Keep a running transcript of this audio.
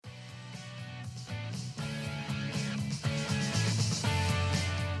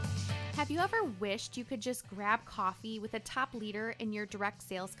you ever wished you could just grab coffee with a top leader in your direct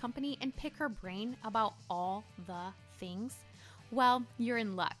sales company and pick her brain about all the things? Well, you're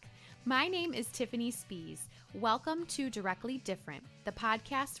in luck. My name is Tiffany Spees. Welcome to Directly Different, the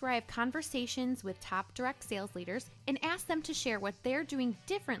podcast where I have conversations with top direct sales leaders and ask them to share what they're doing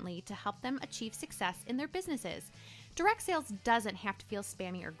differently to help them achieve success in their businesses. Direct sales doesn't have to feel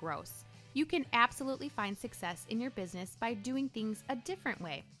spammy or gross. You can absolutely find success in your business by doing things a different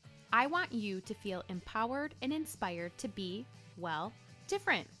way. I want you to feel empowered and inspired to be, well,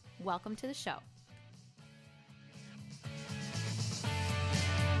 different. Welcome to the show.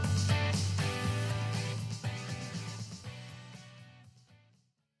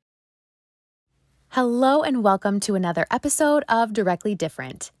 Hello and welcome to another episode of Directly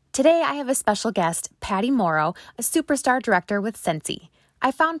Different. Today I have a special guest, Patty Morrow, a superstar director with Scentsy. I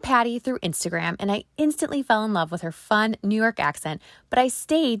found Patty through Instagram and I instantly fell in love with her fun New York accent, but I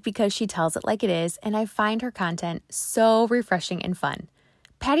stayed because she tells it like it is and I find her content so refreshing and fun.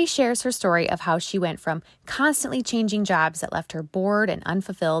 Patty shares her story of how she went from constantly changing jobs that left her bored and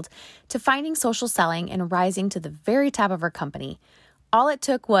unfulfilled to finding social selling and rising to the very top of her company. All it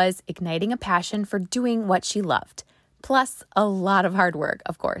took was igniting a passion for doing what she loved, plus a lot of hard work,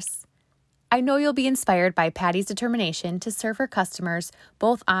 of course. I know you'll be inspired by Patty's determination to serve her customers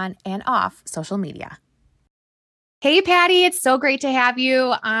both on and off social media. Hey, Patty, it's so great to have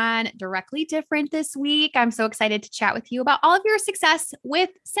you on Directly Different this week. I'm so excited to chat with you about all of your success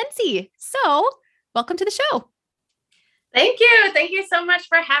with Scentsy. So welcome to the show. Thank you. Thank you so much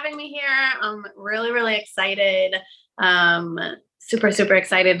for having me here. I'm really excited. Super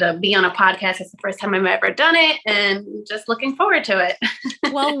excited to be on a podcast. It's the first time I've ever done it and just looking forward to it.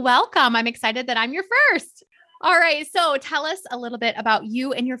 Well, welcome. I'm excited that I'm your first. All right. So tell us a little bit about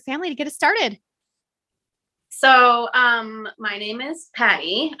you and your family to get us started. So my name is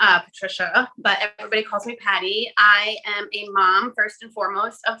Patty, Patricia, but everybody calls me Patty. I am a mom, first and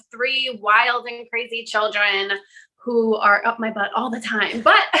foremost, of 3 wild and crazy children who are up my butt all the time,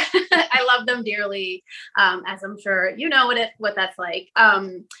 but I love them dearly, as I'm sure you know what that's like.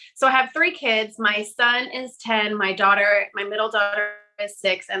 So I have 3 kids. My son is 10, my middle daughter is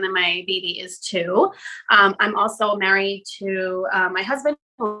 6, and then my baby is 2. I'm also married to my husband,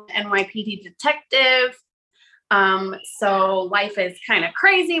 who's an NYPD detective. So life is kind of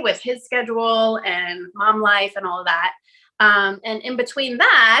crazy with his schedule and mom life and all of that. And in between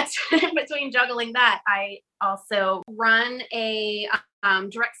juggling that, I also run a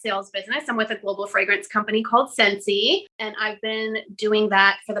direct sales business. I'm with a global fragrance company called Scentsy, and I've been doing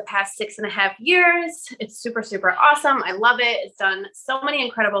that for the past 6.5 years. It's super awesome. I love it. It's done so many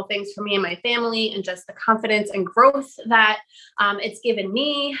incredible things for me and my family, and just the confidence and growth that it's given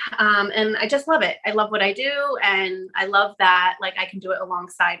me. And I just love it. I love what I do, and I love that I can do it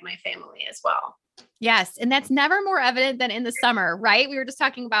alongside my family as well. Yes. And that's never more evident than in the summer, right? We were just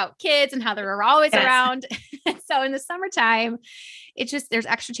talking about kids and how they're always around. So in the summertime, there's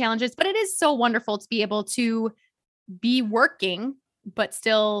extra challenges, but it is so wonderful to be able to be working, but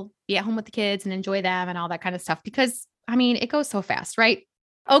still be at home with the kids and enjoy them and all that kind of stuff, because it goes so fast, right?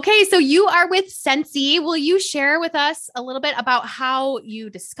 Okay. So you are with Scentsy. Will you share with us a little bit about how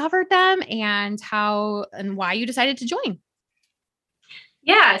you discovered them and why you decided to join?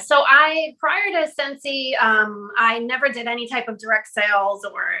 Yeah. So prior to Scentsy, I never did any type of direct sales,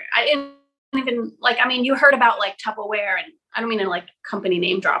 or I didn't even you heard about Tupperware, and I don't mean to company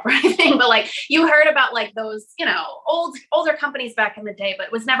name drop or anything, but you heard about those, older companies back in the day, but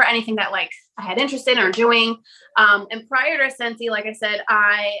it was never anything that I had interest in or doing. And prior to Scentsy, like I said,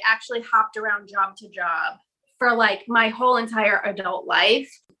 I actually hopped around job to job for my whole entire adult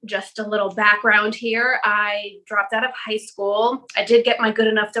life. Just a little background here. I dropped out of high school. I did get my good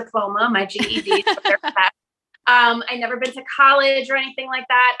enough diploma, my GED. I never been to college or anything like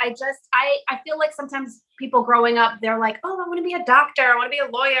that. I feel like sometimes people growing up, they're like, oh, I want to be a doctor. I want to be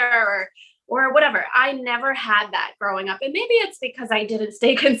a lawyer or whatever. I never had that growing up. And maybe it's because I didn't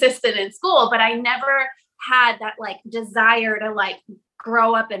stay consistent in school, but I never had that desire to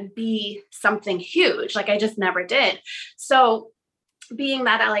grow up and be something huge. I just never did. So being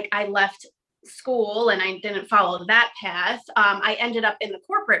that I left school and I didn't follow that path, I ended up in the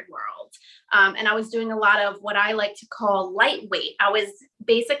corporate world. And I was doing a lot of what I like to call lightweight. I was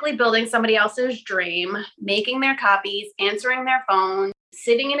basically building somebody else's dream, making their copies, answering their phone,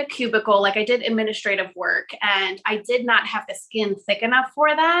 sitting in a cubicle. I did administrative work, and I did not have the skin thick enough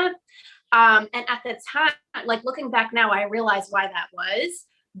for that. And at the time, looking back now, I realize why that was.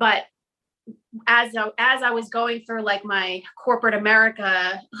 But as I was going through my corporate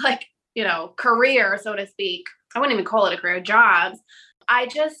America, career, so to speak, I wouldn't even call it a career, jobs. I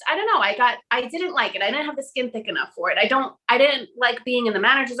don't know. I didn't like it. I didn't have the skin thick enough for it. I didn't like being in the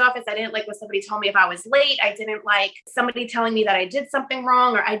manager's office. I didn't like when somebody told me if I was late. I didn't like somebody telling me that I did something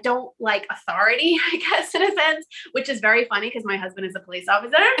wrong, or I don't like authority, I guess, in a sense, which is very funny because my husband is a police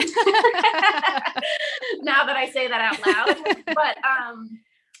officer. Now that I say that out loud, but,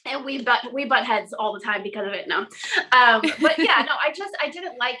 and we butt heads all the time because of it. No. But yeah, no, I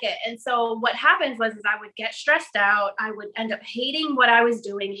didn't like it. And so what happened was, is I would get stressed out. I would end up hating what I was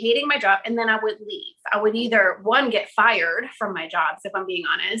doing, hating my job. And then I would leave. I would either one, get fired from my jobs, if I'm being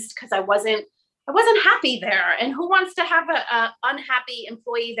honest, because I wasn't happy there. And who wants to have a unhappy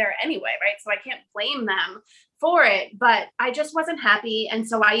employee there anyway? Right. So I can't blame them for it, but I just wasn't happy. And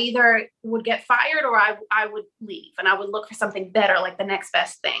so I either would get fired or I would leave, and I would look for something better, like the next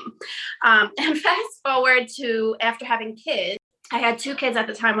best thing. And fast forward to after having kids. I had 2 kids at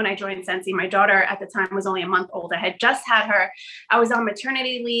the time when I joined Scentsy. My daughter at the time was only a month old. I had just had her. I was on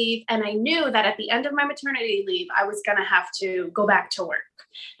maternity leave, and I knew that at the end of my maternity leave, I was going to have to go back to work.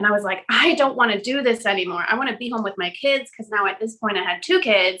 And I was like, I don't want to do this anymore. I want to be home with my kids, because now at this point I had 2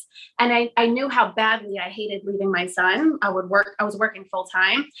 kids, and I knew how badly I hated leaving my son. I was working full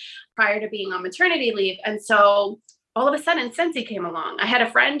time prior to being on maternity leave. And so all of a sudden Scentsy came along. I had a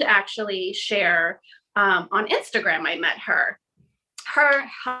friend actually share on Instagram. I met her. Her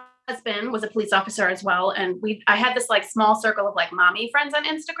husband was a police officer as well. And I had this like small circle of like mommy friends on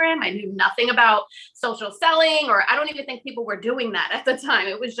Instagram. I knew nothing about social selling, or I don't even think people were doing that at the time.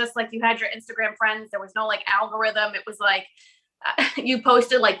 It was just like you had your Instagram friends. There was no like algorithm. It was like you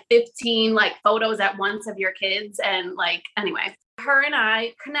posted like 15 like photos at once of your kids. And like, anyway, her and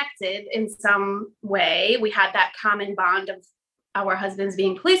I connected in some way. We had that common bond of our husbands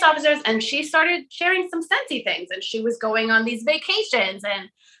being police officers, and she started sharing some Scentsy things, and she was going on these vacations, and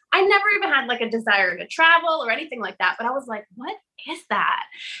I never even had like a desire to travel or anything like that. But I was like, what is that?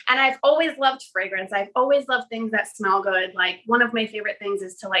 And I've always loved fragrance. I've always loved things that smell good. Like one of my favorite things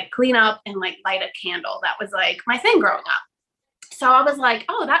is to like clean up and like light a candle. That was like my thing growing up. So I was like,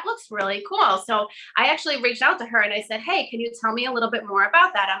 oh, that looks really cool. So I actually reached out to her and I said, hey, can you tell me a little bit more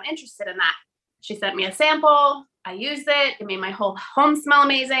about that? I'm interested in that. She sent me a sample. I used it. It made my whole home smell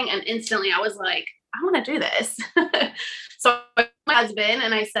amazing. And instantly I was like, I want to do this. So my husband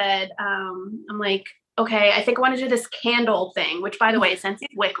and I said, I'm like, okay, I think I want to do this candle thing, which by the way, Scentsy's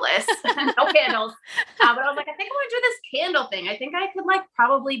wickless, no candles. But I was like, I think I want to do this candle thing. I think I could like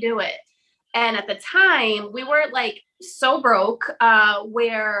probably do it. And at the time we were like so broke,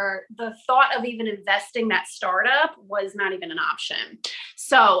 where the thought of even investing that startup was not even an option.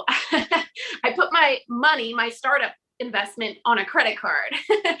 So I put my money, my startup investment, on a credit card,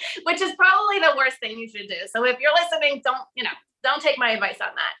 which is probably the worst thing you should do. So if you're listening, don't take my advice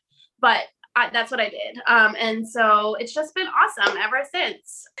on that. But that's what I did. And so it's just been awesome ever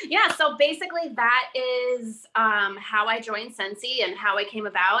since. Yeah. So basically that is how I joined Scentsy and how I came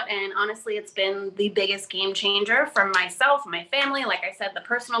about. And honestly, it's been the biggest game changer for myself, my family. Like I said, the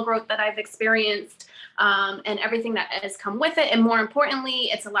personal growth that I've experienced, and everything that has come with it. And more importantly,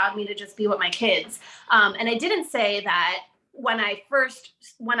 it's allowed me to just be with my kids. And I didn't say that I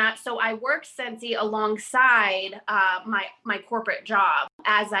worked Scentsy alongside my corporate job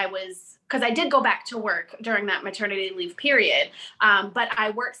because I did go back to work during that maternity leave period. But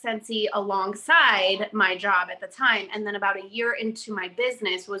I worked Scentsy alongside my job at the time. And then about a year into my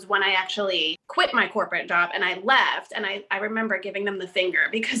business was when I actually quit my corporate job and I left. And I remember giving them the finger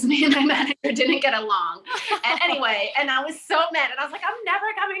because me and my manager didn't get along. And anyway, and I was so mad. And I was like, I'm never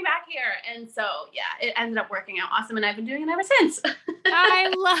coming back here. And so, yeah, it ended up working out awesome. And I've been doing it ever since.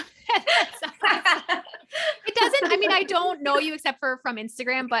 I love it. It doesn't, I mean, I don't know you except for from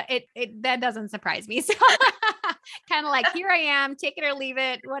Instagram, but that doesn't surprise me. So kind of like, here I am, take it or leave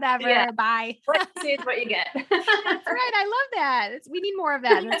it, whatever. Yeah. Bye. What you see is what you get. That's right. I love that. We need more of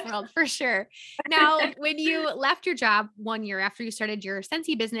that in this world for sure. Now, when you left your job 1 year after you started your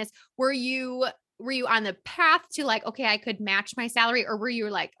Scentsy business, were you on the path to like, okay, I could match my salary, or were you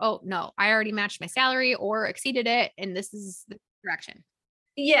like, oh no, I already matched my salary or exceeded it, and this is the direction?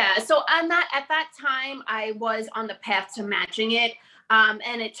 Yeah. So at that time, I was on the path to matching it.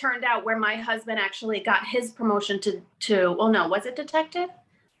 And it turned out where my husband actually got his promotion to, well, no, was it detective?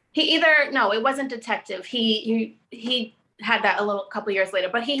 No, it wasn't detective. He had that couple years later,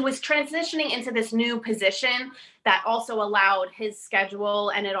 but he was transitioning into this new position that also allowed his schedule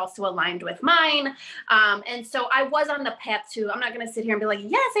and it also aligned with mine. And so I was on the path to, I'm not going to sit here and be like,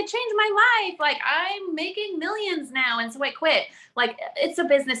 yes, it changed my life. Like I'm making millions now. And so I quit. Like it's a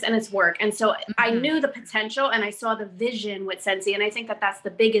business and it's work. And so I knew the potential and I saw the vision with Scentsy. And I think that that's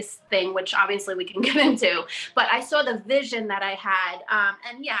the biggest thing, which obviously we can get into, but I saw the vision that I had.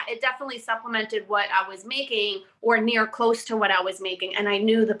 And yeah, it definitely supplemented what I was making or near close to what I was making. And I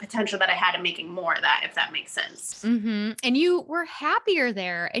knew the potential that I had in making more of that, if that makes sense. And you were happier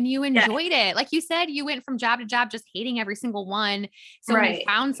there and you enjoyed it. Like you said, you went from job to job, just hating every single one. So when you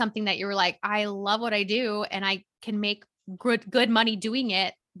found something that you were like, I love what I do and I can make good money doing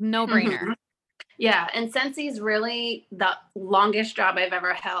it, no brainer. Yeah. And Scentsy is really the longest job I've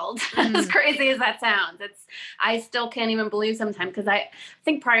ever held. As crazy as that sounds, I still can't even believe sometimes. Cause I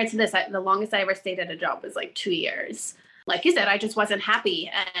think prior to this, the longest I ever stayed at a job was like 2 years. Like you said, I just wasn't happy.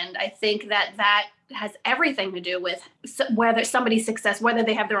 And I think that has everything to do with whether somebody's success, whether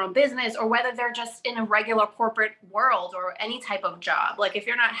they have their own business or whether they're just in a regular corporate world or any type of job. Like if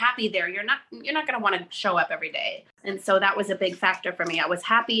you're not happy there, you're not going to want to show up every day. And so that was a big factor for me. I was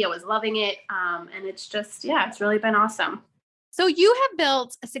happy. I was loving it. And it's just, it's really been awesome. So you have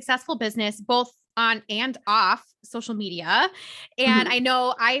built a successful business, both on and off social media. And I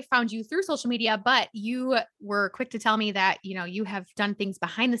know I found you through social media, but you were quick to tell me that, you have done things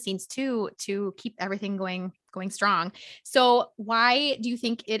behind the scenes too, to keep everything going strong. So why do you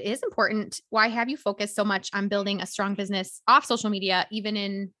think it is important? Why have you focused so much on building a strong business off social media, even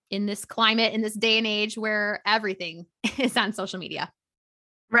in this climate, in this day and age where everything is on social media?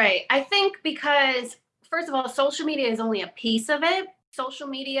 Right. I think because first of all, social media is only a piece of it. Social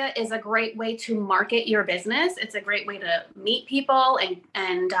media is a great way to market your business. It's a great way to meet people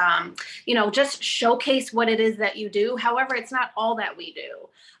and just showcase what it is that you do. However, it's not all that we do,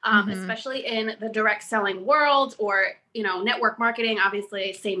 especially in the direct selling world or, network marketing,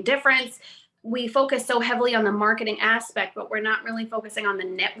 obviously same difference. We focus so heavily on the marketing aspect, but we're not really focusing on the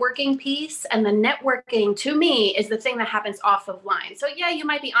networking piece. And the networking to me is the thing that happens off of line. So yeah, you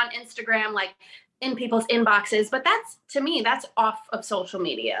might be on Instagram, like in people's inboxes, but to me, that's off of social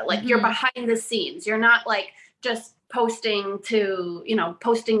media. Like you're behind the scenes. You're not like just posting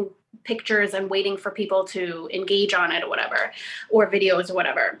pictures and waiting for people to engage on it or whatever, or videos or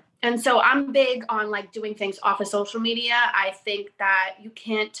whatever. And so I'm big on like doing things off of social media. I think that you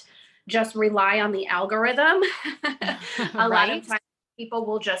can't just rely on the algorithm. A lot of times people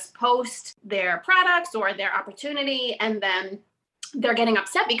will just post their products or their opportunity and then they're getting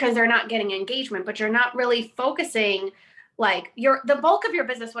upset because they're not getting engagement, but you're not really focusing like the bulk of your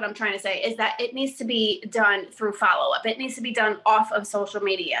business. What I'm trying to say is that it needs to be done through follow-up. It needs to be done off of social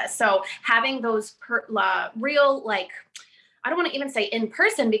media. So having those real, like, I don't want to even say in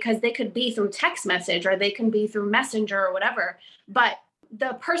person because they could be through text message or they can be through Messenger or whatever, but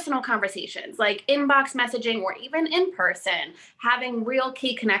the personal conversations like inbox messaging or even in person, having real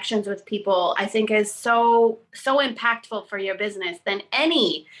key connections with people, I think is so impactful for your business than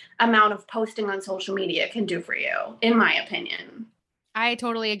any amount of posting on social media can do for you, in my opinion. I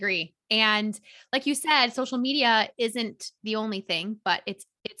totally agree. And like you said, social media isn't the only thing, but it's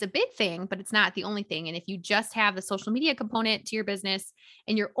a big thing, but it's not the only thing. And if you just have the social media component to your business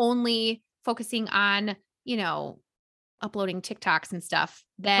and you're only focusing on, uploading TikToks and stuff,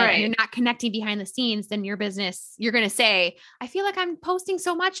 then you're not connecting behind the scenes, then your business, you're going to say, I feel like I'm posting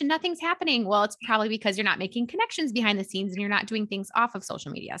so much and nothing's happening. Well, it's probably because you're not making connections behind the scenes and you're not doing things off of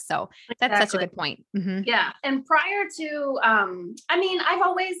social media. So that's such a good point. Yeah. And prior to, I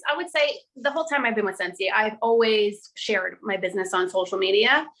would say the whole time I've been with Scentsy, I've always shared my business on social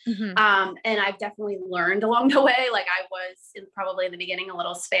media. And I've definitely learned along the way. Like I was probably in the beginning a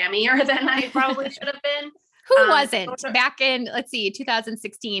little spammier than I probably should have been. Who wasn't back in,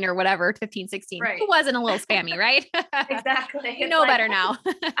 2016 or whatever, 15, 16, who wasn't a little spammy, right? Exactly. You know better now.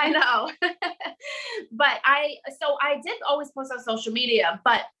 I know. But I did always post on social media,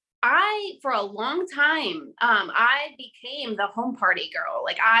 but for a long time, I became the home party girl.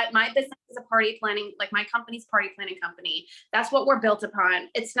 Like my business is a party planning, like my company's party planning company. That's what we're built upon.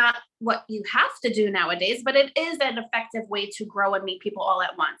 It's not what you have to do nowadays, but it is an effective way to grow and meet people all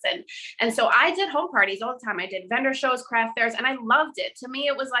at once. And so I did home parties all the time. I did vendor shows, craft fairs, and I loved it. To me,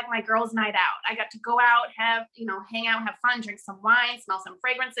 it was like my girls' night out. I got to go out, hang out, have fun, drink some wine, smell some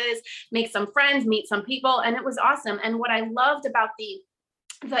fragrances, make some friends, meet some people. And it was awesome. And what I loved about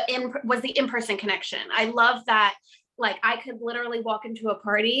was the in-person connection. I love that Like I could literally walk into a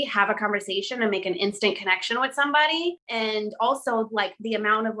party, have a conversation and make an instant connection with somebody. And also like the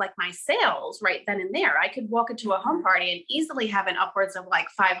amount of like my sales right then and there, I could walk into a home party and easily have an upwards of like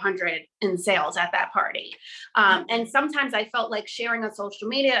 500 in sales at that party. And sometimes I felt like sharing on social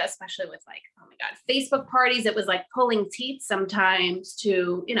media, especially with like, oh my God, Facebook parties, it was like pulling teeth sometimes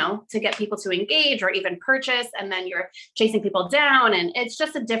to, you know, to get people to engage or even purchase. And then you're chasing people down. And it's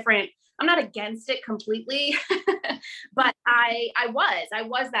just a different, I'm not against it completely, but I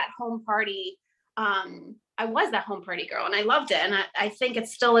was that home party. I was that home party girl and I loved it. And I think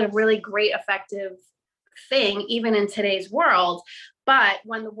it's still a really great, effective thing, even in today's world. But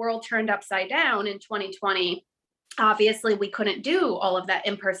when the world turned upside down in 2020, obviously we couldn't do all of that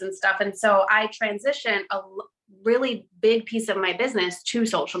in-person stuff. And so I transitioned a really big piece of my business to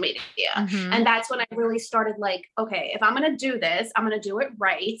social media. Mm-hmm. And that's when I really started like, okay, if I'm going to do this, I'm going to do it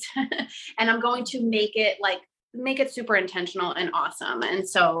right. And I'm going to make it super intentional and awesome. And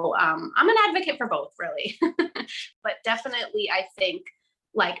so I'm an advocate for both really, but definitely I think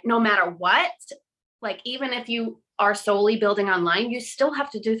like no matter what, like even if you are solely building online, you still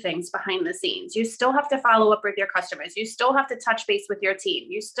have to do things behind the scenes. You still have to follow up with your customers. You still have to touch base with your team.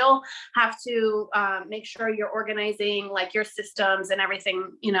 You still have to make sure you're organizing like your systems and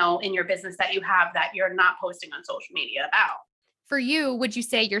everything, you know, in your business that you have that you're not posting on social media about. For you, would you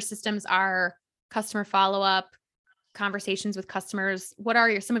say your systems are customer follow-up, conversations with customers? What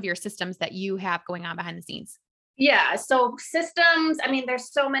are some of your systems that you have going on behind the scenes? Yeah. So systems, I mean,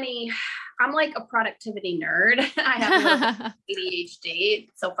 there's so many, I'm like a productivity nerd. I have a little ADHD.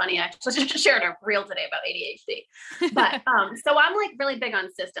 It's so funny. I just shared a reel today about ADHD, but, so I'm like really big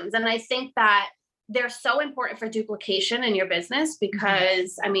on systems. And I think that they're so important for duplication in your business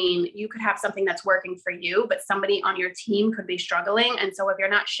because I mean, you could have something that's working for you, but somebody on your team could be struggling. And so if you're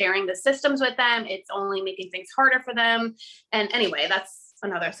not sharing the systems with them, it's only making things harder for them. And anyway, that's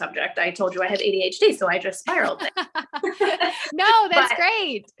another subject. I told you I have ADHD, so I just spiraled there. No, that's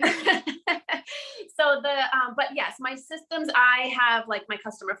great. So but yes, my systems, I have like my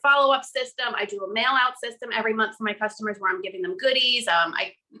customer follow-up system. I do a mail out system every month for my customers where I'm giving them goodies.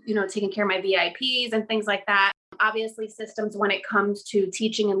 Taking care of my VIPs and things like that. Obviously systems when it comes to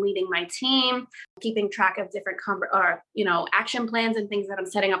teaching and leading my team, keeping track of different action plans and things that I'm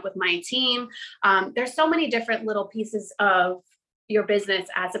setting up with my team. There's so many different little pieces of your business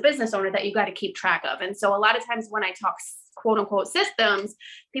as a business owner that you got to keep track of. And so a lot of times when I talk quote unquote systems,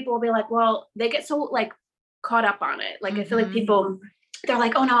 people will be like, well, they get so like caught up on it. Like I feel like people, they're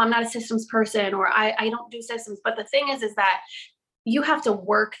like, oh no, I'm not a systems person, or I don't do systems. But the thing is that you have to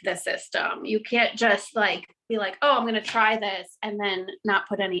work the system. You can't just like be like, oh, I'm going to try this and then not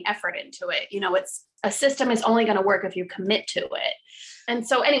put any effort into it. You know, a system is only going to work if you commit to it. And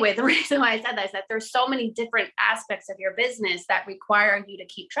so anyway, the reason why I said that is that there's so many different aspects of your business that require you to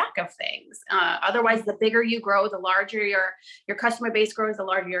keep track of things. Otherwise, the bigger you grow, the larger your customer base grows, the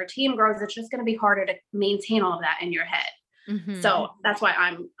larger your team grows. It's just going to be harder to maintain all of that in your head. So that's why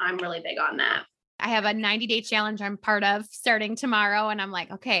I'm really big on that. I have a 90-day challenge I'm part of starting tomorrow. And I'm like,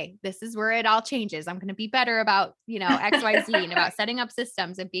 okay, this is where it all changes. I'm going to be better about, X, Y, Z and about setting up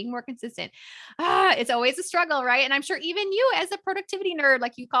systems and being more consistent. It's always a struggle, right? And I'm sure even you as a productivity nerd,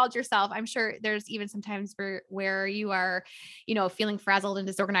 like you called yourself, I'm sure there's even some times where you are, feeling frazzled and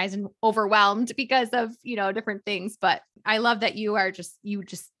disorganized and overwhelmed because of, different things. But I love that you are you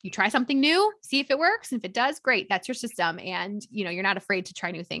try something new, see if it works. And if it does, great. That's your system. And, you're not afraid to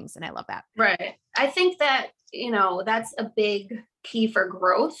try new things. And I love that. Right. I think that, that's a big key for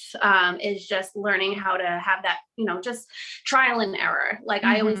growth, is just learning how to have that, just trial and error. Like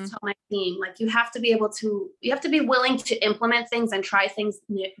I always tell my team, like you have to be willing to implement things and try things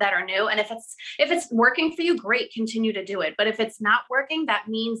that are new. And if it's working for you, great, continue to do it. But if it's not working, that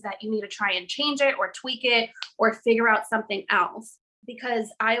means that you need to try and change it or tweak it or figure out something else.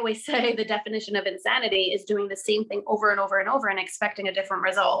 Because I always say the definition of insanity is doing the same thing over and over and over and expecting a different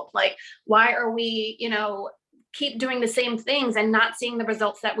result. Like, why are we, keep doing the same things and not seeing the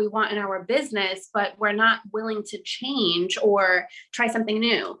results that we want in our business, but we're not willing to change or try something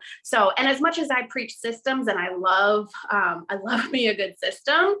new. So, and as much as I preach systems and I love me a good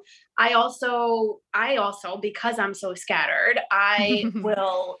system, I also, because I'm so scattered, I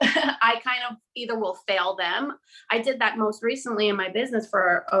kind of either will fail them. I did that most recently in my business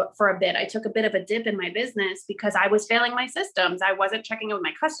for a bit. I took a bit of a dip in my business because I was failing my systems. I wasn't checking in with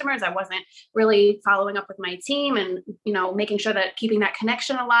my customers. I wasn't really following up with my team and, making sure that keeping that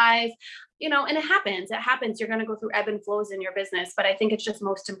connection alive. And it happens. You're going to go through ebb and flows in your business. But I think it's just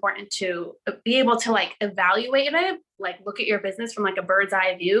most important to be able to like evaluate it, like look at your business from like a bird's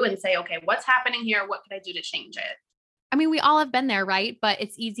eye view and say, okay, what's happening here? What can I do to change it? I mean, we all have been there, right? But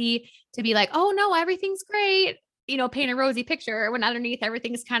it's easy to be like, oh no, everything's great, paint a rosy picture when underneath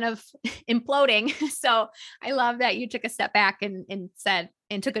everything's kind of imploding. So I love that you took a step back and said,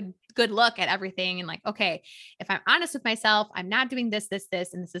 and took a good look at everything and like, okay, if I'm honest with myself, I'm not doing this,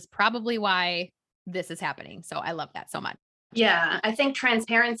 and this is probably why this is happening. So I love that so much. Yeah, I think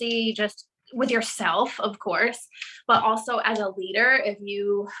transparency just with yourself, of course, but also as a leader, if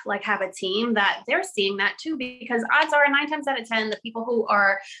you like have a team that they're seeing that too, because odds are 9 times out of 10, the people who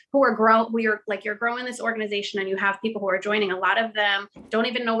are you're growing this organization and you have people who are joining, a lot of them don't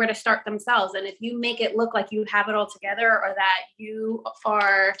even know where to start themselves. And if you make it look like you have it all together or that you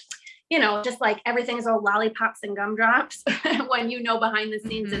are just like everything's all lollipops and gumdrops when behind the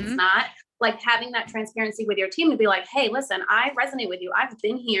scenes it's not. Like having that transparency with your team to be like, hey, listen, I resonate with you. I've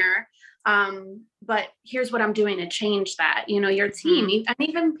been here. But here's what I'm doing to change that, your team and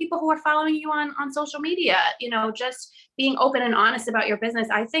even people who are following you on social media, just being open and honest about your business.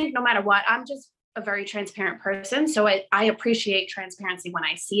 I think no matter what, I'm just a very transparent person. So I appreciate transparency when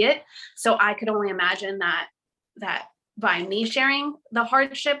I see it. So I could only imagine that by me sharing the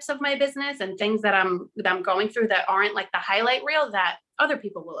hardships of my business and things that I'm going through that aren't like the highlight reel, that other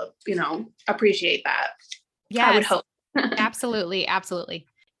people will, appreciate that. Yeah, I would hope. Absolutely. Absolutely.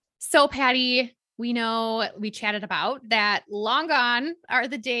 So Patty, we know we chatted about that. Long gone are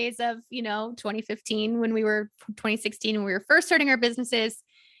the days of, 2016 when we were first starting our businesses,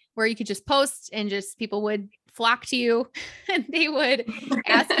 where you could just post and just people would flock to you and they would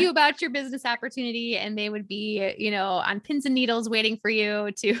ask you about your business opportunity and they would be, on pins and needles waiting for you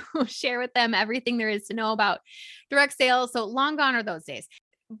to share with them everything there is to know about direct sales. So long gone are those days.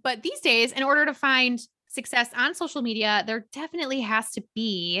 But these days, in order to find success on social media, there definitely has to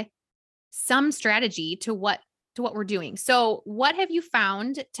be some strategy to what we're doing. So what have you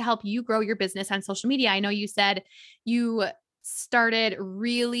found to help you grow your business on social media? I know you said you started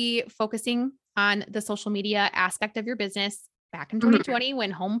really focusing on the social media aspect of your business back in 2020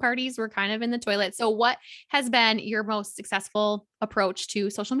 when home parties were kind of in the toilet. So what has been your most successful approach to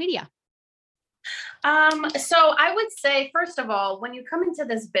social media? So I would say, first of all, when you come into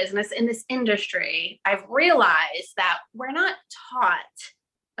this business, in this industry, I've realized that we're not taught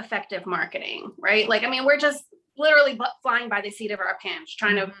effective marketing, right? Like, I mean, we're just literally flying by the seat of our pants,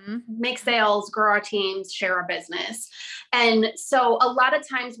 trying to make sales, grow our teams, share our business. And so a lot of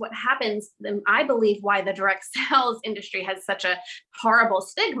times what happens, and I believe why the direct sales industry has such a horrible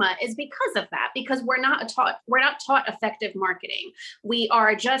stigma is because of that, because we're not taught effective marketing. We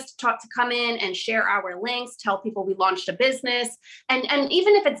are just taught to come in and share our links, tell people we launched a business. And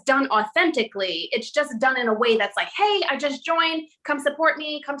even if it's done authentically, it's just done in a way that's like, hey, I just joined, come support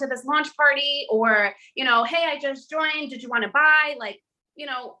me, come to this launch party, or, hey, I just joined, did you want to buy? Like,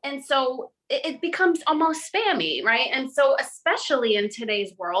 and so it becomes almost spammy, right? And so especially in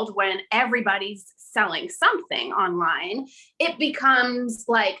today's world when everybody's selling something online, it becomes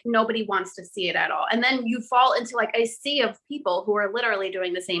like nobody wants to see it at all. And then you fall into like a sea of people who are literally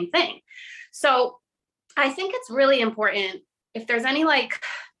doing the same thing. So I think it's really important, if there's any like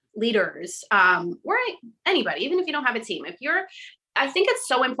leaders, or anybody, even if you don't have a team, I think it's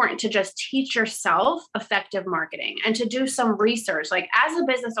so important to just teach yourself effective marketing and to do some research. Like as a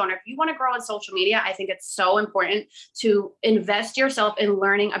business owner, if you want to grow on social media, I think it's so important to invest yourself in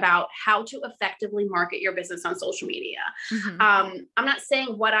learning about how to effectively market your business on social media. I'm not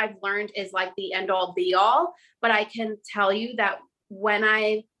saying what I've learned is like the end all be all, but I can tell you that when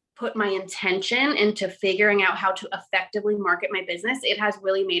I put my intention into figuring out how to effectively market my business, it has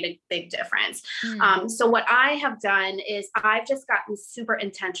really made a big difference. So what I have done is I've just gotten super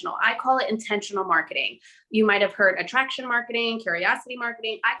intentional. I call it intentional marketing. You might have heard attraction marketing, curiosity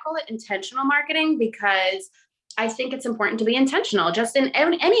marketing. I call it intentional marketing because I think it's important to be intentional just in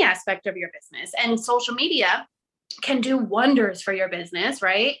any aspect of your business. And social media can do wonders for your business,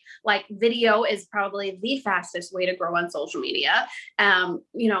 right? Like video is probably the fastest way to grow on social media. My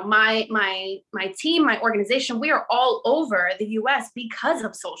team, my organization, we are all over the US because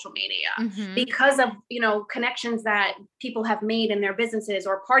of social media, because of, connections that people have made in their businesses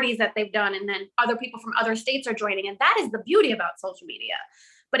or parties that they've done. And then other people from other states are joining. And that is the beauty about social media.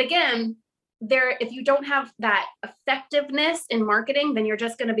 But again, if you don't have that effectiveness in marketing, then you're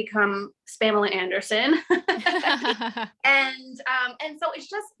just going to become Pamela Anderson. And so it's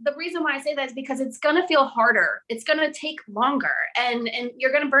just, the reason why I say that is because it's going to feel harder. It's going to take longer and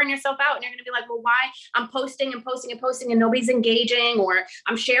you're going to burn yourself out and you're going to be like, well, why I'm posting and posting and posting and nobody's engaging, or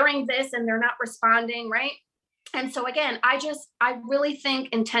I'm sharing this and they're not responding. Right. And so again, I really think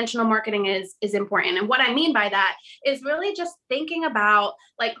intentional marketing is important. And what I mean by that is really just thinking about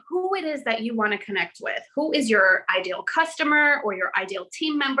like who it is that you want to connect with. Who is your ideal customer or your ideal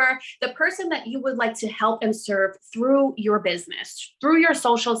team member, the person that you would like to help and serve through your business, through your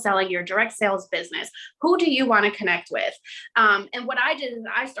social selling, your direct sales business. Who do you want to connect with? And what I did is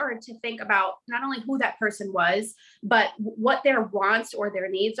I started to think about not only who that person was, but what their wants or their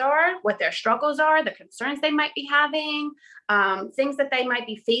needs are, what their struggles are, the concerns they might be having, things that they might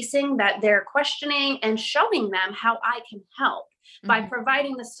be facing that they're questioning, and showing them how I can help by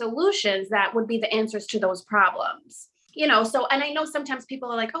providing the solutions that would be the answers to those problems. So, and I know sometimes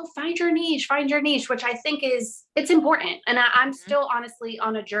people are like, oh, find your niche, which I think it's important. And I'm still honestly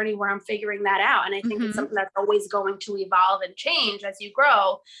on a journey where I'm figuring that out. And I think it's something that's always going to evolve and change as you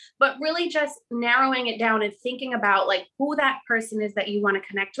grow, but really just narrowing it down and thinking about like who that person is that you want to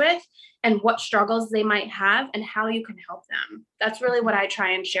connect with and what struggles they might have and how you can help them. That's really what I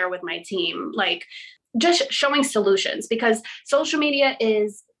try and share with my team. Like just showing solutions, because social media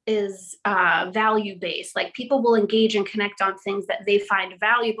is value based. Like people will engage and connect on things that they find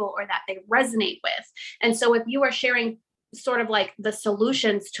valuable or that they resonate with. And so if you are sharing sort of like the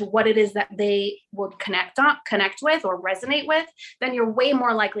solutions to what it is that they would connect with or resonate with, then you're way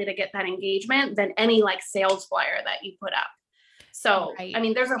more likely to get that engagement than any like sales flyer that you put up. So, right. I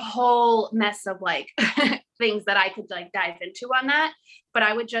mean, there's a whole mess of like things that I could like dive into on that, but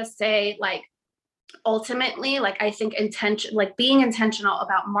I would just say like, ultimately, like I think being intentional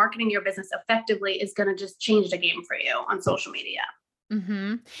about marketing your business effectively is going to just change the game for you on social media.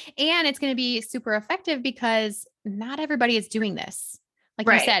 And it's going to be super effective because not everybody is doing this. Like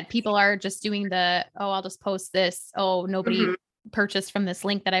you said, people are just doing I'll just post this. Oh, nobody purchased from this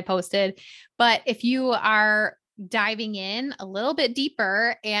link that I posted. But if you are diving in a little bit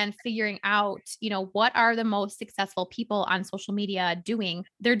deeper and figuring out, what are the most successful people on social media doing?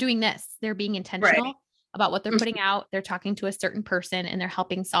 They're doing this. They're being intentional about what they're putting out. They're talking to a certain person and they're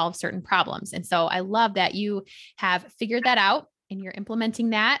helping solve certain problems. And so I love that you have figured that out and you're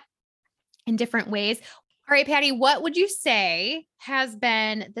implementing that in different ways. All right, Patty, what would you say has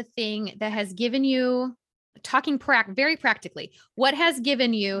been the thing that has given you, very practically, what has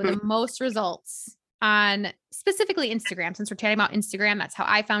given you the most results on specifically Instagram? Since we're chatting about Instagram, that's how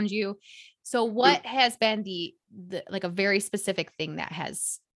I found you. So what has been the like a very specific thing that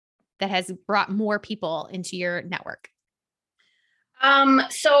has brought more people into your network?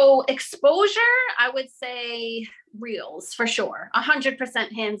 So exposure, I would say Reels for sure.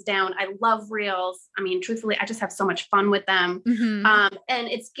 100% hands down. I love Reels. I mean, truthfully, I just have so much fun with them. And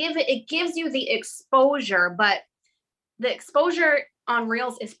it gives you the exposure, but the exposure on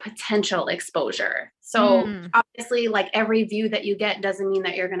Reels is potential exposure. So obviously, like every view that you get doesn't mean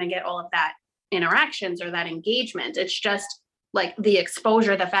that you're going to get all of that interactions or that engagement. It's just like the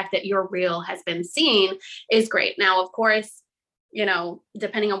exposure, the fact that your reel has been seen is great. Now, of course,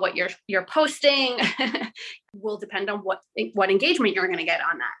 depending on what you're posting will depend on what engagement you're going to get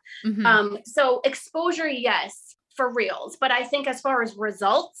on that. So exposure, yes, for Reels. But I think as far as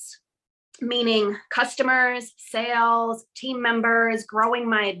results, meaning customers, sales, team members, growing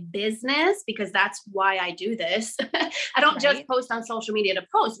my business, because that's why I do this. I don't just post on social media to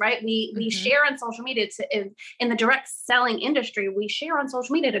post, right? We share on social media in the direct selling industry, we share on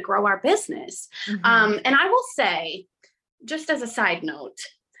social media to grow our business. And I will say, just as a side note,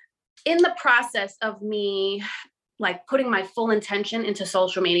 in the process of me like putting my full intention into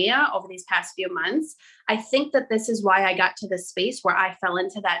social media over these past few months, I think that this is why I got to this space where I fell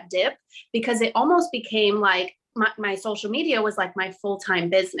into that dip, because it almost became like my social media was like my full-time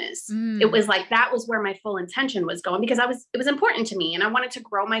business. It was like, that was where my full intention was going, because it was important to me and I wanted to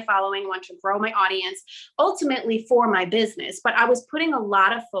grow my following, wanted to grow my audience ultimately for my business. But I was putting a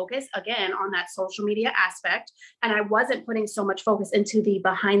lot of focus again on that social media aspect. And I wasn't putting so much focus into the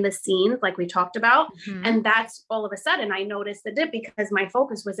behind the scenes, like we talked about. And that's all of a sudden I noticed the dip because my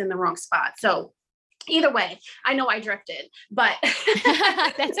focus was in the wrong spot. So either way, I know I drifted, but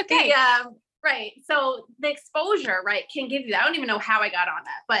that's okay. Right. So the exposure, right, can give you that. I don't even know how I got on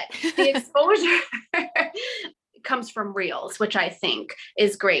that, but the exposure comes from Reels, which I think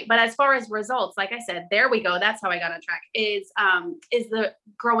is great. But as far as results, like I said, there we go. That's how I got on track is the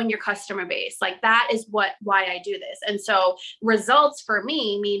growing your customer base. Like that is why I do this. And so results for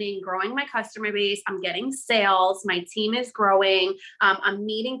me, meaning growing my customer base, I'm getting sales, my team is growing, I'm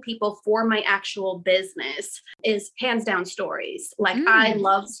meeting people for my actual business, is hands down stories. Like I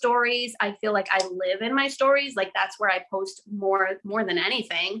love stories. I feel like I live in my stories. Like that's where I post more than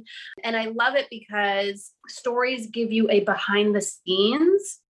anything. And I love it because stories give you a behind the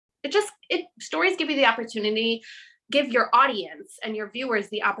scenes stories give you the opportunity, give your audience and your viewers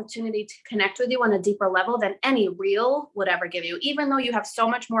the opportunity to connect with you on a deeper level than any reel would ever give you. Even though you have so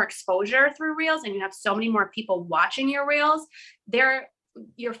much more exposure through reels and you have so many more people watching your reels,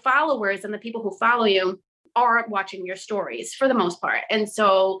 your followers and the people who follow you are watching your stories for the most part. And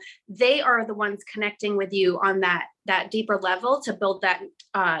so they are the ones connecting with you on that deeper level to build that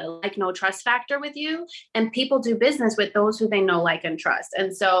like, know, trust factor with you. And people do business with those who they know, like, and trust.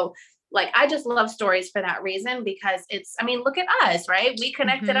 And so, like, I just love stories for that reason, because look at us, right? We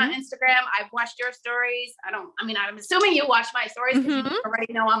connected on Instagram. I've watched your stories. I'm assuming you watch my stories because you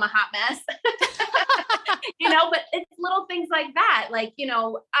already know I'm a hot mess, but it's little things like that. Like,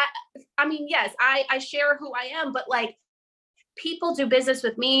 yes, I share who I am, but like, people do business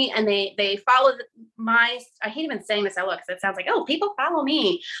with me and they follow I hate even saying this out loud because it sounds like, oh, people follow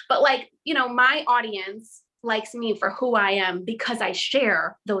me. But like, my audience likes me for who I am because I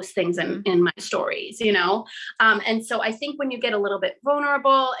share those things in my stories, and so I think when you get a little bit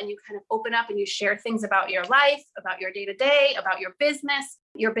vulnerable and you kind of open up and you share things about your life, about your day-to-day, about your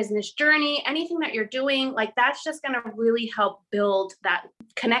business journey, anything that you're doing, like, that's just going to really help build that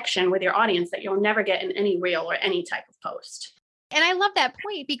connection with your audience that you'll never get in any reel or any type of post. And I love that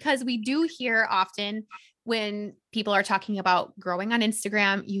point, because we do hear often when people are talking about growing on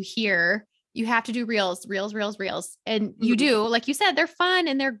Instagram, you hear you have to do reels. And you do, like you said, they're fun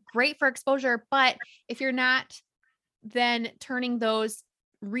and they're great for exposure. But if you're not then turning those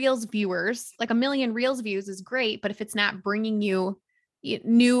reels viewers, like 1 million reels views is great, but if it's not bringing you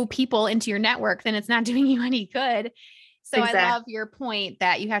new people into your network, then it's not doing you any good. So exactly. I love your point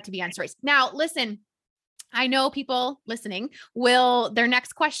that you have to be on stories. Now, listen, I know people listening their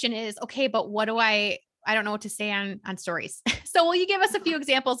next question is, okay, but what do I don't know what to say on stories. So will you give us a few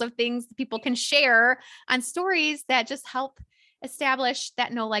examples of things people can share on stories that just help establish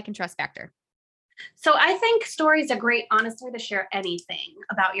that know, like, and trust factor? So I think stories are great, honestly, to share anything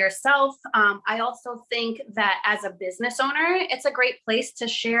about yourself. I also think that as a business owner, it's a great place to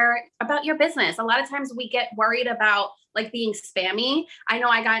share about your business. A lot of times we get worried about like being spammy. I know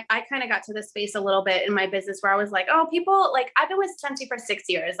I kind of got to this space a little bit in my business where I was like, oh, people, like, I've been with Scentsy for 6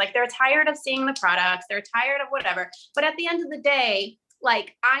 years. Like, they're tired of seeing the products. They're tired of whatever. But at the end of the day,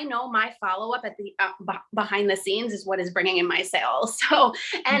 like, I know my follow-up at the behind the scenes is what is bringing in my sales. So,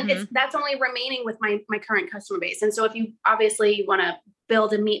 and that's only remaining with my current customer base. And so if you obviously want to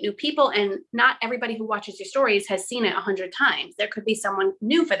build and meet new people, and not everybody who watches your stories has seen it 100 times. There could be someone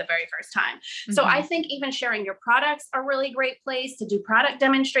new for the very first time. So I think even sharing your products are a really great place to do product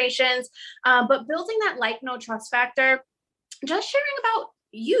demonstrations, but building that like, know, trust factor, just sharing about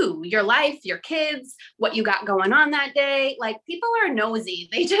you, your life, your kids, what you got going on that day. Like, people are nosy.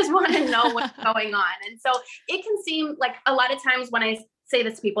 They just want to know what's going on. And so it can seem like a lot of times when I say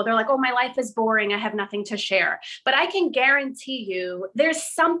this to people, they're like, oh, my life is boring. I have nothing to share. But I can guarantee you there's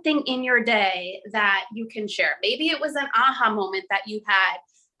something in your day that you can share. Maybe it was an aha moment that you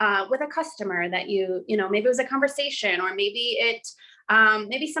had with a customer that maybe it was a conversation, or maybe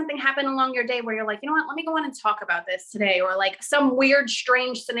maybe something happened along your day where you're like, you know what, let me go on and talk about this today. Or like some weird,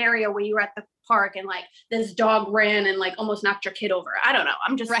 strange scenario where you were at the park and like this dog ran and like almost knocked your kid over. I don't know.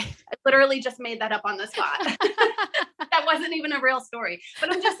 I literally just made that up on the spot. That wasn't even a real story,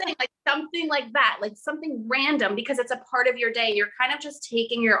 but I'm just saying, like, something like that, like something random, because it's a part of your day. You're kind of just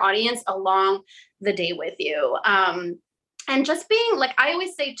taking your audience along the day with you. And just being, like, I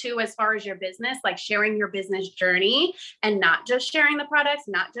always say too, as far as your business, like sharing your business journey and not just sharing the products,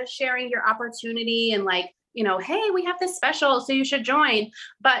 not just sharing your opportunity and like, hey, we have this special, so you should join,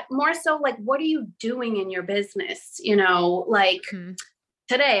 but more so like, what are you doing in your business?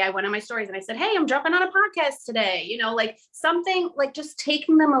 Today I went on my stories and I said, hey, I'm jumping on a podcast today, like something like just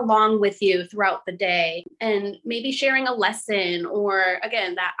taking them along with you throughout the day, and maybe sharing a lesson, or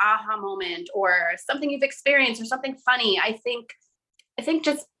again, that aha moment, or something you've experienced, or something funny. I think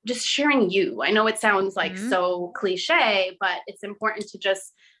just sharing you. I know it sounds like so cliche, but it's important to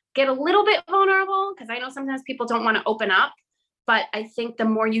just get a little bit vulnerable, because I know sometimes people don't want to open up. But I think the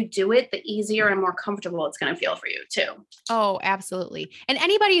more you do it, the easier and more comfortable it's going to feel for you too. Oh, absolutely. And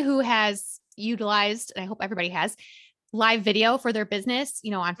anybody who has utilized, and I hope everybody has, live video for their business,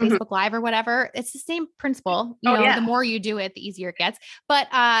 on Facebook Live or whatever, it's the same principle. The more you do it, the easier it gets. But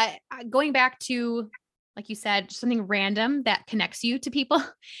going back to, like you said, something random that connects you to people.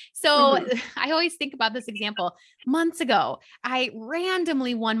 So I always think about this example. Months ago, I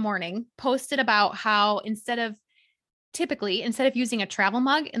randomly one morning posted about how instead of using a travel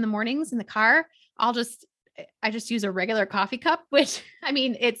mug in the mornings in the car, I'll just I just use a regular coffee cup, which I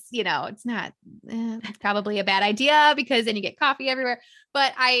mean, it's, it's not probably a bad idea because then you get coffee everywhere,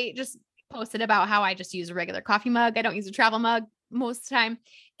 but I just posted about how I just use a regular coffee mug. I don't use a travel mug most of the time.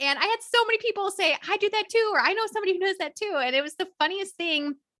 And I had so many people say, I do that too, or I know somebody who does that too. And it was the funniest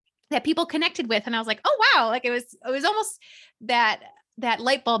thing that people connected with. And I was like, oh, wow. Like it was almost that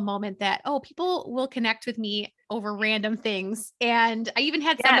light bulb moment that, oh, people will connect with me over random things. And I even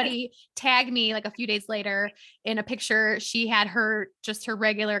had somebody tag me like a few days later in a picture. She had her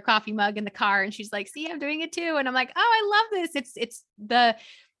regular coffee mug in the car. And she's like, see, I'm doing it too. And I'm like, oh, I love this. It's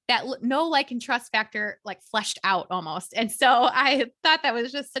that know, like, and trust factor, like fleshed out almost. And so I thought that was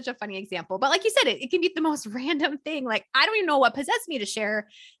just such a funny example, but like you said, it can be the most random thing. Like, I don't even know what possessed me to share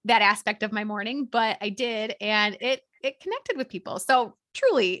that aspect of my morning, but I did. And it connected with people. So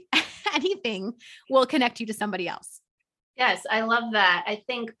truly anything will connect you to somebody else. Yes. I love that. I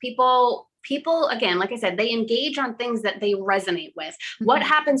think people, again, like I said, they engage on things that they resonate with. Mm-hmm. What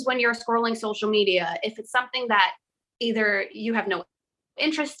happens when you're scrolling social media? If it's something that either you have no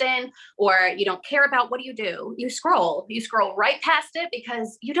interest in or you don't care about, what do? You scroll right past it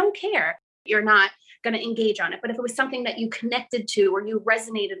because you don't care. You're not going to engage on it. But if it was something that you connected to or you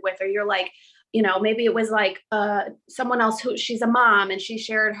resonated with, or you're like, maybe it was like someone else who she's a mom and she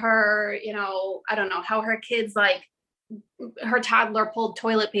shared her, I don't know how her kids, like her toddler pulled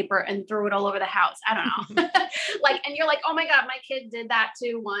toilet paper and threw it all over the house. I don't know. Like, and you're like, oh my God, my kid did that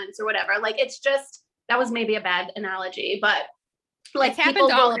too once or whatever. Like, it's just, that was maybe a bad analogy, but like, it's happened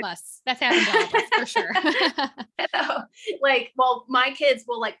to all of us. That's happened to all of us for sure. Like, well, my kids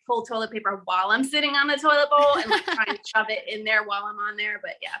will like pull toilet paper while I'm sitting on the toilet bowl and like try and shove it in there while I'm on there.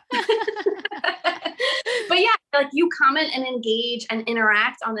 But yeah. But yeah, like you comment and engage and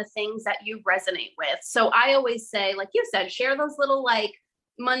interact on the things that you resonate with. So I always say, like you said, share those little like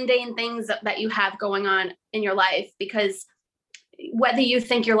mundane things that you have going on in your life, because whether you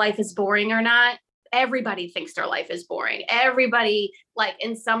think your life is boring or not, everybody thinks their life is boring. Everybody, like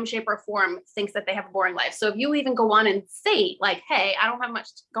in some shape or form, thinks that they have a boring life. So if you even go on and say like, hey, I don't have much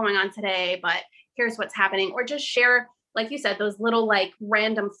going on today, but here's what's happening, or just share, like you said, those little like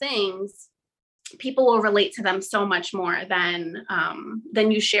random things, people will relate to them so much more than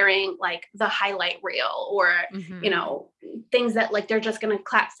you sharing like the highlight reel or, things that like they're just going to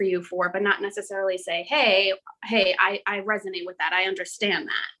clap for you for, but not necessarily say, hey, I resonate with that. I understand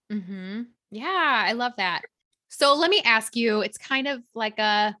that. Mm-hmm. Yeah, I love that. So let me ask you, it's kind of like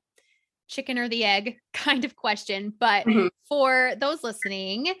a chicken or the egg kind of question, but for those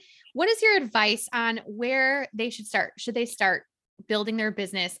listening, what is your advice on where they should start? Should they start building their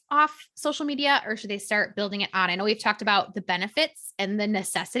business off social media or should they start building it on? I know we've talked about the benefits and the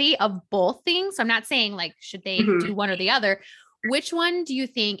necessity of both things. So I'm not saying like, should they do one or the other? Which one do you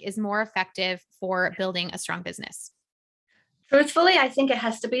think is more effective for building a strong business? Truthfully, I think it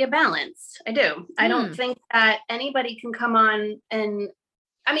has to be a balance. I do. I don't think that anybody can come on and,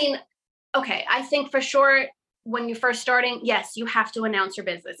 I mean, okay, I think for sure when you're first starting, yes, you have to announce your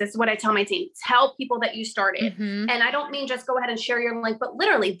business. This is what I tell my team. Tell people that you started. And I don't mean just go ahead and share your link, but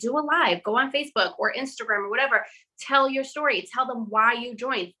literally do a live, go on Facebook or Instagram or whatever. Tell your story. Tell them why you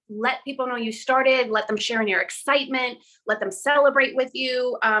joined. Let people know you started. Let them share in your excitement. Let them celebrate with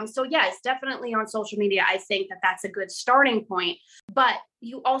you. So yes, definitely on social media, I think that that's a good starting point. But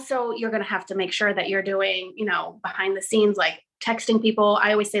you're going to have to make sure that you're doing, behind the scenes, like texting people.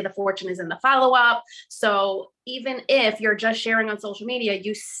 I always say the fortune is in the follow-up. So even if you're just sharing on social media,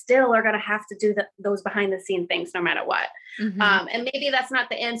 you still are going to have to do those behind the scene things no matter what. And maybe that's not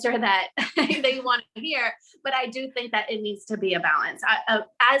the answer that they want to hear, but I do think that it needs to be a balance.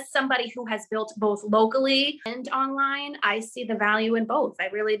 As somebody who has built both locally and online, I see the value in both. I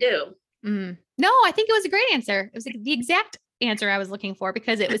really do. No, I think it was a great answer. It was the exact answer I was looking for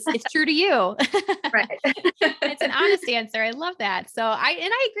because it's true to you. Right. It's an honest answer. I love that. So I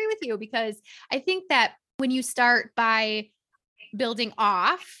agree with you because I think that when you start by building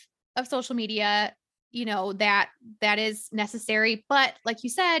off of social media, that is necessary. But like you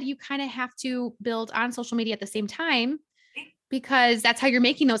said, you kind of have to build on social media at the same time because that's how you're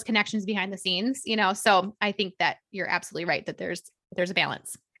making those connections behind the scenes, so I think that you're absolutely right that there's a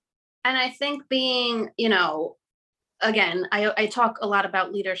balance. And I think being, again, I talk a lot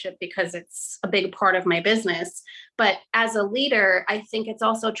about leadership because it's a big part of my business. But as a leader, I think it's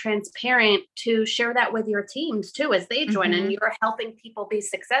also transparent to share that with your teams too, as they join and you're helping people be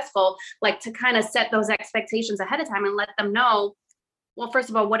successful, like to kind of set those expectations ahead of time and let them know, well, first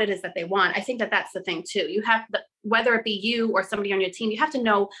of all, what it is that they want. I think that that's the thing too. You have the, whether it be you or somebody on your team, you have to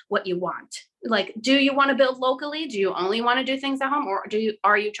know what you want. Like, do you want to build locally? Do you only want to do things at home, or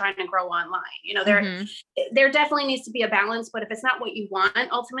are you trying to grow online? You know, there definitely needs to be a balance, but if it's not what you want,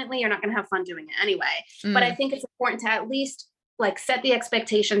 ultimately you're not going to have fun doing it anyway. But I think it's important to at least like set the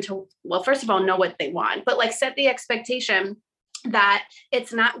expectation to, well, first of all, know what they want, but like set the expectation that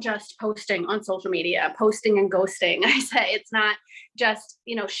it's not just posting on social media, posting and ghosting. I say it's not just,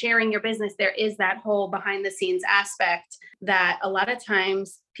 you know, sharing your business. There is that whole behind the scenes aspect that a lot of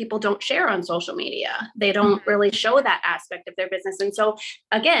times people don't share on social media. They don't really show that aspect of their business. And so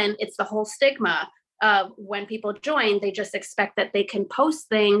again, it's the whole stigma of when people join, they just expect that they can post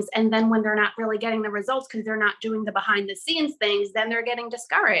things. And then when they're not really getting the results because they're not doing the behind the scenes things, then they're getting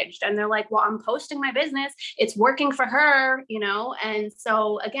discouraged. And they're like, well, I'm posting my business. It's working for her, you know? And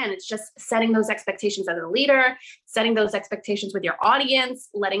so again, it's just setting those expectations as a leader, setting those expectations with your audience,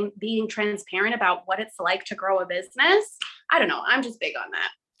 being transparent about what it's like to grow a business. I don't know. I'm just big on that.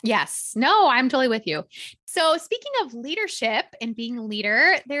 Yes. No, I'm totally with you. So speaking of leadership and being a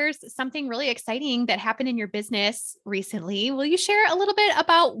leader, there's something really exciting that happened in your business recently. Will you share a little bit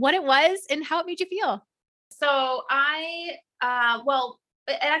about what it was and how it made you feel? So well,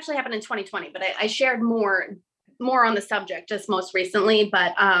 it actually happened in 2020, but I shared more on the subject just most recently.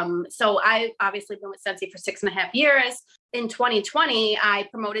 But so I obviously been with Scentsy for 6.5 years. In 2020, I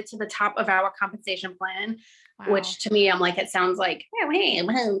promoted to the top of our compensation plan. Wow. Which to me, I'm like, it sounds like, oh, hey,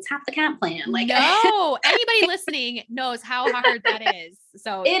 well, top the comp plan. Like, no, anybody listening knows how hard that is.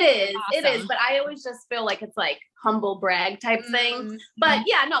 So it is, awesome. It is. But I always just feel like it's like humble brag type thing. But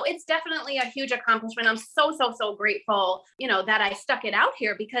yeah, no, it's definitely a huge accomplishment. I'm so grateful, you know, that I stuck it out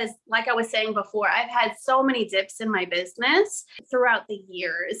here because like I was saying before, I've had so many dips in my business throughout the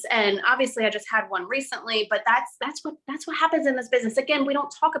years. And obviously I just had one recently, but that's what happens in this business. Again, we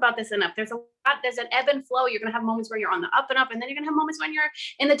don't talk about this enough. There's an ebb and flow. You're going to have moments where you're on the up and up, and then you're going to have moments when you're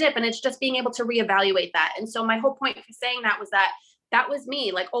in the dip, and it's just being able to reevaluate that. And so my whole point for saying that was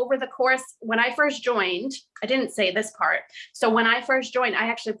me. Like over the course, when I first joined, I didn't say this part. So when I first joined, I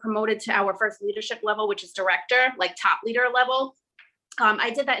actually promoted to our first leadership level, which is director, like top leader level.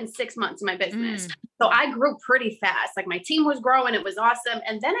 I did that in 6 months in my business. So I grew pretty fast. Like my team was growing. It was awesome.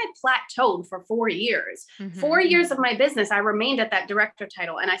 And then I plateaued for 4 years. 4 years of my business, I remained at that director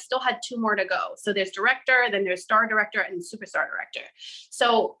title and I still had 2 more to go. So there's director, then there's star director and superstar director.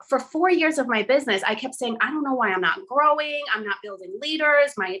 So for 4 years of my business, I kept saying, I don't know why I'm not growing. I'm not building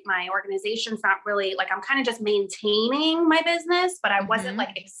leaders. My organization's not really like, I'm kind of just maintaining my business, but I wasn't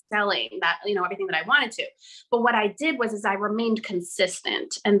like excelling that, you know, everything that I wanted to. But what I did was I remained consistent.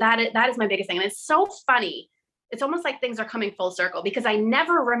 And that is my biggest thing. And it's so funny. It's almost like things are coming full circle because I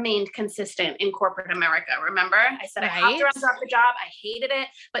never remained consistent in corporate America. Remember, I said I hopped around off the job. I hated it.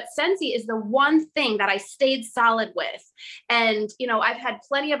 But Scentsy is the one thing that I stayed solid with. And, you know, I've had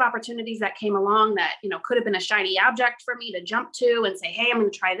plenty of opportunities that came along that, you know, could have been a shiny object for me to jump to and say, hey, I'm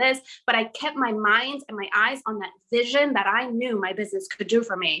going to try this. But I kept my mind and my eyes on that vision that I knew my business could do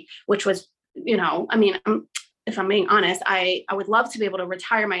for me, which was, you know, I mean, if I'm being honest, I would love to be able to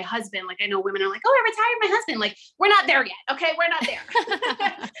retire my husband. Like I know women are like, oh, I retired my husband. Like we're not there yet. Okay. We're not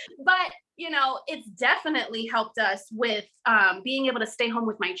there. But, you know, it's definitely helped us with being able to stay home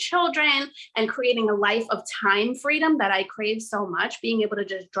with my children and creating a life of time freedom that I crave so much, being able to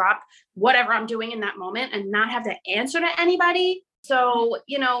just drop whatever I'm doing in that moment and not have to answer to anybody. So,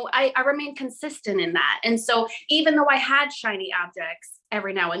 you know, I remain consistent in that. And so even though I had shiny objects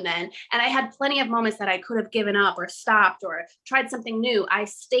every now and then, and I had plenty of moments that I could have given up or stopped or tried something new, I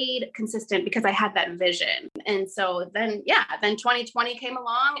stayed consistent because I had that vision. And so then 2020 came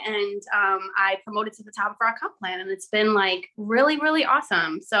along and I promoted to the top of our comp plan, and it's been like really, really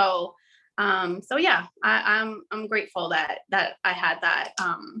awesome. So yeah, I'm grateful that I had that,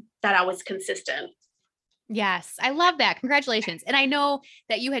 that I was consistent. Yes. I love that. Congratulations. And I know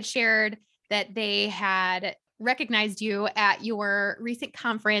that you had shared that they had recognized you at your recent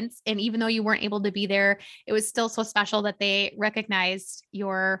conference. And even though you weren't able to be there, it was still so special that they recognized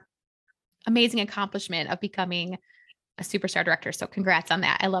your amazing accomplishment of becoming a superstar director. So congrats on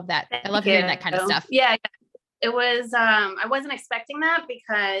that. I love that. I love hearing that kind of stuff. Yeah. It was, I wasn't expecting that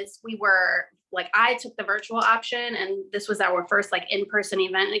because we were like, I took the virtual option and this was our first like in-person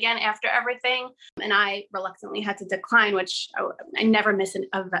event again after everything. And I reluctantly had to decline, which I never miss an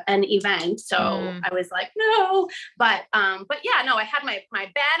event. So I was like, no, but yeah, no, I had my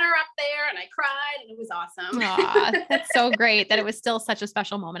banner up there and I cried and it was awesome. Aw, that's so great that it was still such a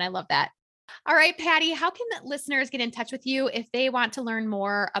special moment. I love that. All right, Patty, how can listeners get in touch with you if they want to learn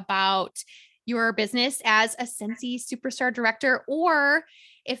more about your business as a Scentsy Superstar Director, or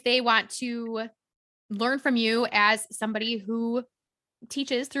if they want to learn from you as somebody who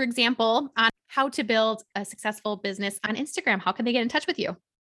teaches through example on how to build a successful business on Instagram, how can they get in touch with you?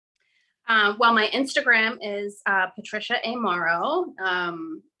 Well, my Instagram is Patricia A. Mauro,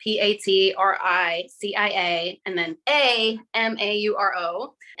 Patricia, and then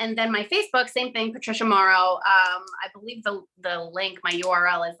Amauro. And then my Facebook, same thing, Patricia Mauro. I believe the link, my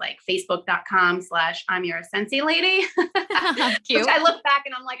URL is like facebook.com/I'm your Scentsy lady. Cute. Which I look back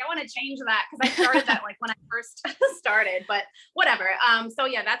and I'm like, I want to change that because I started that like when I first started, but whatever. So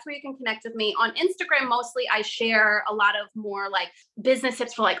yeah, that's where you can connect with me. On Instagram, mostly I share a lot of more like business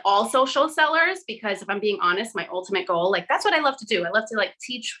tips for like all social sellers, because if I'm being honest, my ultimate goal, like that's what I love to do. I love to like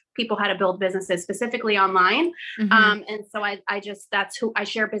teach people how to build businesses specifically online. And so that's who I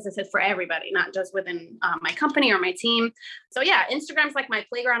share businesses for everybody, not just within my company or my team. So yeah, Instagram's like my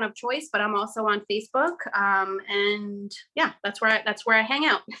playground of choice, but I'm also on Facebook. And yeah, that's where I hang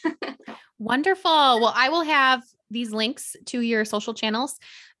out. Wonderful. Well, I will have these links to your social channels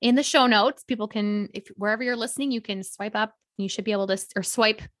in the show notes. People can, if wherever you're listening, you can swipe up. You should be able to, or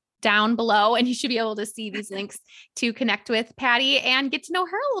swipe down below, and you should be able to see these links to connect with Patty and get to know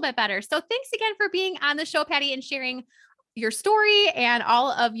her a little bit better. So thanks again for being on the show, Patty, and sharing your story and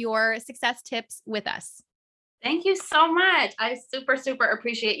all of your success tips with us. Thank you so much. I super, super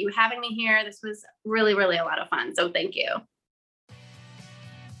appreciate you having me here. This was really, really a lot of fun. So thank you.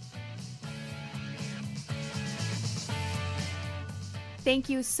 Thank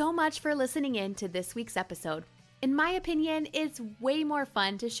you so much for listening in to this week's episode. In my opinion, it's way more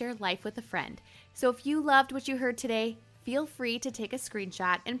fun to share life with a friend. So if you loved what you heard today, feel free to take a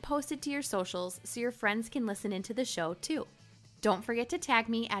screenshot and post it to your socials so your friends can listen into the show too. Don't forget to tag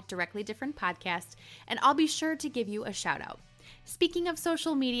me at Directly Different Podcast, and I'll be sure to give you a shout out. Speaking of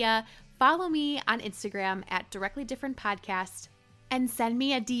social media, follow me on Instagram at Directly Different Podcast and send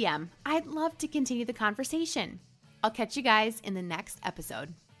me a DM. I'd love to continue the conversation. I'll catch you guys in the next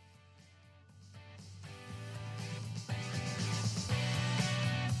episode.